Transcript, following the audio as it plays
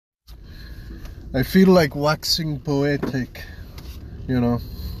I feel like waxing poetic, you know.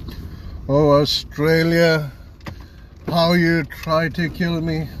 Oh, Australia, how you try to kill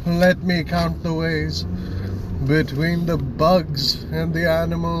me. Let me count the ways. Between the bugs and the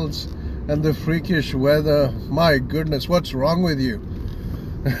animals and the freakish weather. My goodness, what's wrong with you?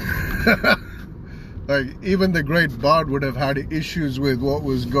 Like, even the great Bard would have had issues with what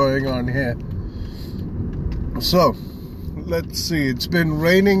was going on here. So, let's see. It's been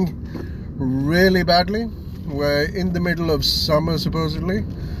raining really badly. We're in the middle of summer, supposedly,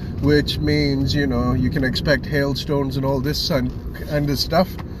 which means, you know, you can expect hailstones and all this kind of stuff.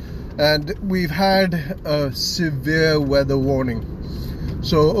 And we've had a severe weather warning.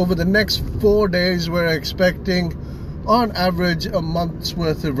 So over the next 4 days, we're expecting, on average, a month's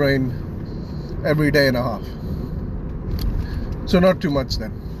worth of rain every day and a half. So not too much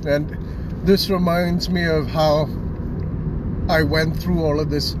then. And this reminds me of how I went through all of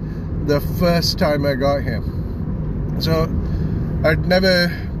this the first time I got here. So I'd never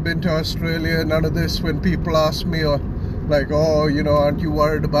been to Australia, none of this. When people ask me, or like, oh, you know, aren't you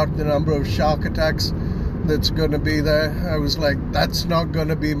worried about the number of shark attacks that's going to be there? I was like, that's not going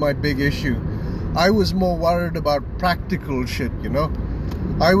to be my big issue. I was more worried about practical shit, you know.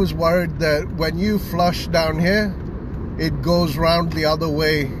 I was worried that when you flush down here, it goes round the other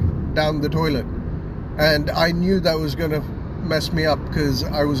way down the toilet. And I knew that was going to mess me up, because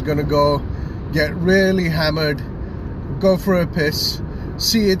I was going to go get really hammered, go for a piss,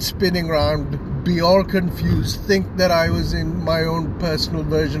 see it spinning round, be all confused, think that I was in my own personal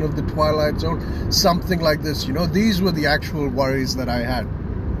version of the Twilight Zone, something like this, you know. These were the actual worries that I had.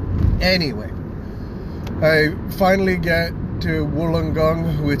 Anyway, I finally get to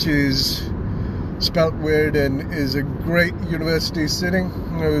Wollongong, which is spelt weird and is a great university sitting.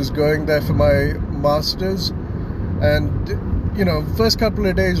 I was going there for my master's, and you know, first couple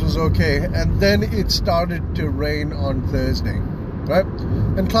of days was okay, and then it started to rain on Thursday, right?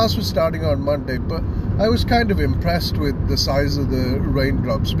 And class was starting on Monday, but I was kind of impressed with the size of the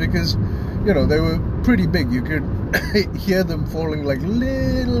raindrops, because, you know, they were pretty big. You could hear them falling like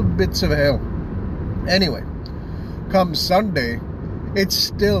little bits of hail. Anyway, come Sunday, it's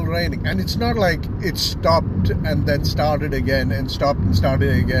still raining, and it's not like it stopped and then started again and stopped and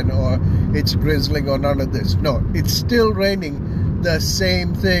started again, or it's drizzling or none of this. No, it's still raining the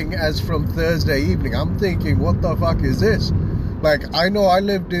same thing as from Thursday evening. I'm thinking, what the fuck is this? Like, I know I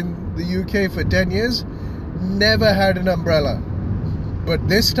lived in the UK for 10 years, never had an umbrella, but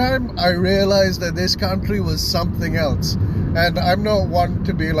this time I realized that this country was something else. And I'm not one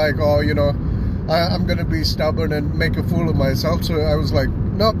to be like, oh, you know, I'm going to be stubborn and make a fool of myself. So I was like,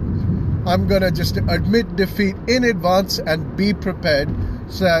 nope, I'm going to just admit defeat in advance and be prepared,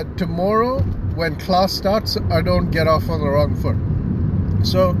 so that tomorrow when class starts, I don't get off on the wrong foot.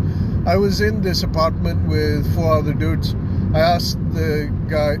 So I was in this apartment with 4 other dudes. I asked the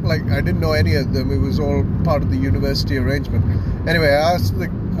guy, like, I didn't know any of them. It was all part of the university arrangement. Anyway, I asked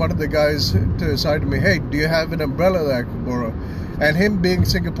one of the guys to the side of me, hey, do you have an umbrella that I could borrow? And him being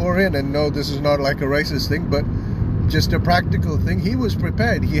Singaporean, and no, this is not like a racist thing, but just a practical thing, he was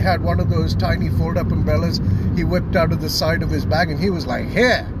prepared. He had one of those tiny fold-up umbrellas he whipped out of the side of his bag, and he was like,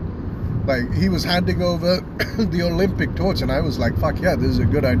 here! Like, he was handing over the Olympic torch, and I was like, fuck yeah, this is a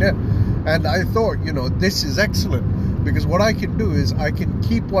good idea. And I thought, you know, this is excellent, because what I can do is I can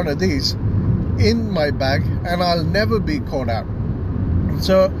keep one of these in my bag, and I'll never be caught out.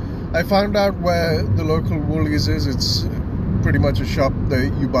 So I found out where the local Woolies is. It's pretty much a shop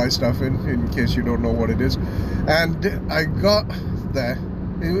that you buy stuff in case you don't know what it is. And I got there,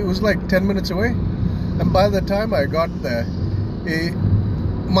 it was like 10 minutes away, and by the time I got there,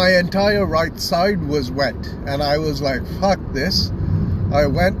 my entire right side was wet, and I was like, fuck this. I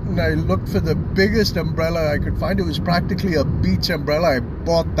went and I looked for the biggest umbrella I could find. It was practically a beach umbrella. I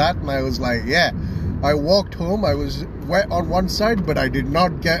bought that, and I was like, yeah. I walked home. I was wet on one side, but I did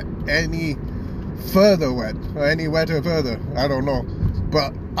not get any further wet, or any wetter further, I don't know,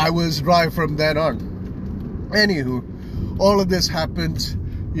 but I was dry from then on. Anywho, all of this happened,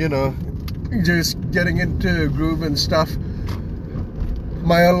 you know, just getting into a groove and stuff.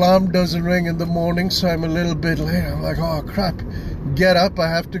 My alarm doesn't ring in the morning, so I'm a little bit late. I'm like, oh crap, get up, I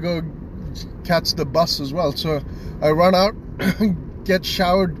have to go catch the bus as well. So I run out, get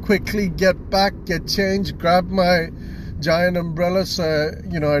showered quickly, get back, get changed, grab my giant umbrella so,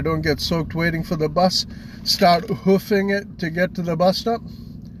 you know, I don't get soaked waiting for the bus, start hoofing it to get to the bus stop.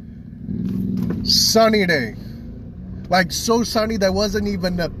 Sunny day. Like, so sunny there wasn't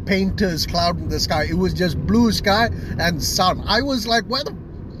even a painter's cloud in the sky. It was just blue sky and sun. I was like, where the...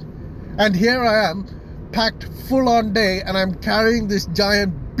 And here I am, packed full on day, and I'm carrying this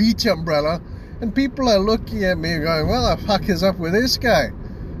giant beach umbrella, And people are looking at me going, what the fuck is up with this guy?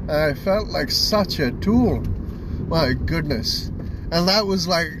 I felt like such a tool. My goodness. And that was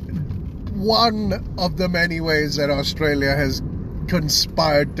like one of the many ways that Australia has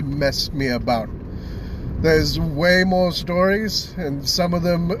conspired to mess me about. There's way more stories, and some of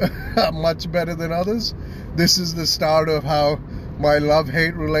them are much better than others. This is the start of how my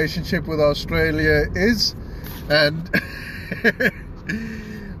love-hate relationship with Australia is. And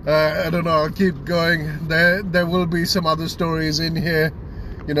I don't know, I'll keep going. There will be some other stories in here,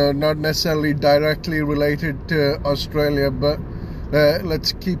 you know, not necessarily directly related to Australia, but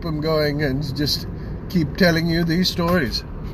let's keep them going and just keep telling you these stories.